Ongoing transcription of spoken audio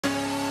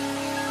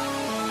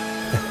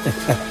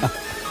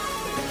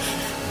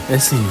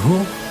Let's see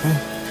who?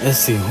 Let's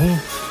see who?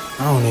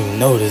 I don't even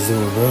know this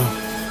dude, bro.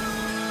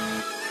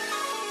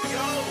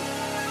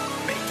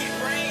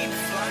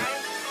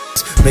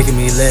 Making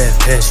me laugh,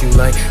 pass you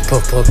like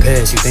puff puff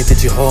pass. You think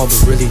that you're hard,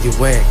 but really you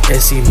whack.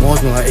 SC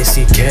Marksman like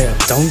SC Cap.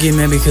 Don't get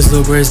mad because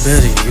Lil Bro is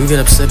better. You get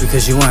upset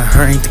because you and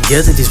her ain't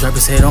together. These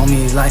rappers hate on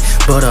me like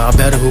butter. I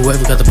better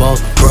whoever got the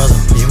balls, brother.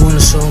 You wanna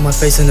show my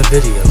face in the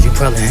video? You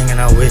probably hanging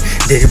out with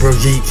Diddy Bro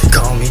Yeet.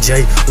 Call me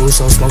Jay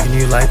Uso, smoking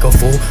you like a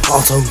fool.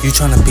 Also, you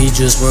tryna be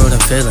just world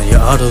and failing. Your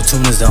auto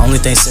tune is the only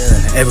thing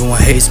selling. Everyone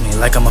hates me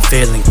like I'm a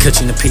failing.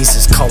 Cut you into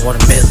pieces, call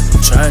watermelon.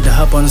 Tried to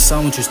hop on the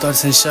song, but you started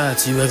sending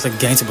shots. You act like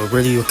a gangster, but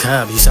really you a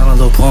cop. You sound a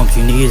little pump,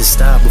 you need to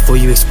stop before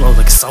you explode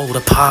like a soda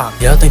pop.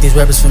 Y'all think these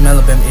rappers from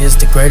Alabama is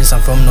the greatest.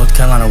 I'm from North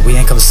Carolina, we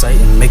ain't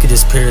conversating. Make it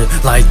disappear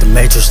like the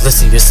Matrix.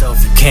 Listen to yourself,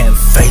 you can't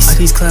face it. Like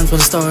these clowns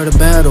wanna start a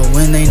battle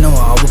when they know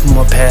I whip him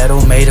a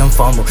paddle. Made him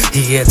fumble,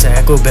 he get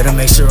tackle. Better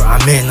make sure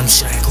I'm in them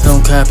shackles.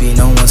 Don't copy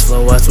no one's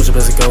flow, I switch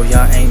up as I go.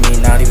 Y'all ain't me,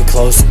 not even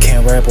close.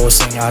 Can't rap or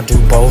sing, I do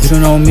both.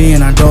 You don't know me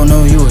and I don't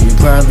know you. You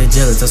probably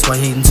jealous, that's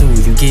why hating too.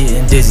 You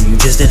getting dizzy, you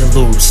just did a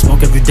lose. Smoke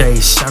every day,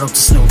 shout out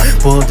to Snoop.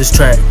 Pull this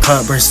track,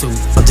 cut burn suit.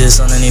 This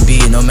on any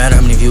beat, no matter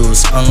how many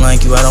views.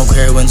 Unlike you, I don't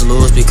care wins or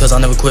lose, because I'll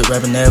never quit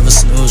rapping, never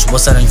snooze.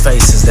 What's that on your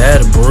face? Is that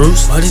a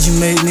bruise? Why did you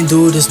make me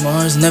do this,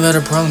 Mars? Never had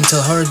a problem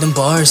till I heard them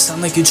bars.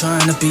 Sound like you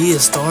trying to be a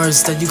star.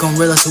 Instead you gon'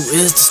 realize who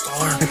is the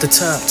star. At the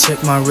top, check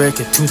my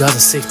record,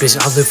 2006, bitch,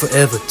 I'll live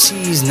forever.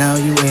 Jeez, now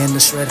you in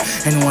the shredder.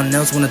 Anyone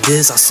else wanna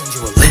diss, I'll send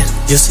you a letter.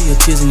 You'll see your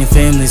tears in your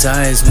family's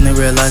eyes when they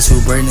realize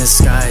who burning the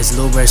skies.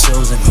 Lil Bro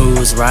shows them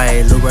who's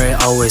right. Lil Bro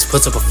always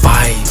puts up a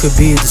fight. Could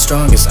be the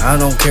strongest, I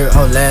don't care,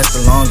 I'll last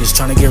the longest.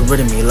 Trying to get rid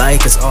of me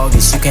like it's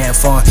August. You can't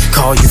fun,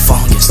 call you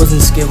fungus.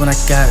 Wasn't scared when I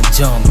got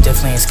jumped.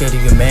 Definitely ain't scared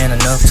of your man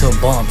enough to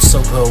bump.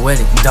 So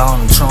poetic,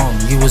 Donald Trump.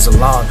 You was a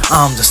log,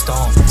 I'm the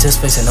storm.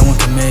 Just facing, no one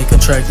can make a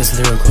track this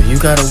lyrical. You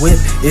got a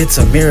whip, it's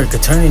a miracle.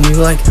 Turning you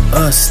like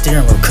a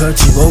steering wheel. Cut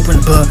you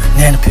open,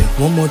 banana peel.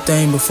 One more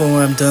thing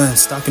before I'm done.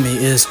 Stalking me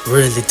is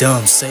really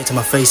dumb. Say it to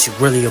my face, you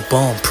really a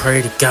bum.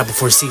 Pray to God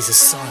before he sees his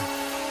son.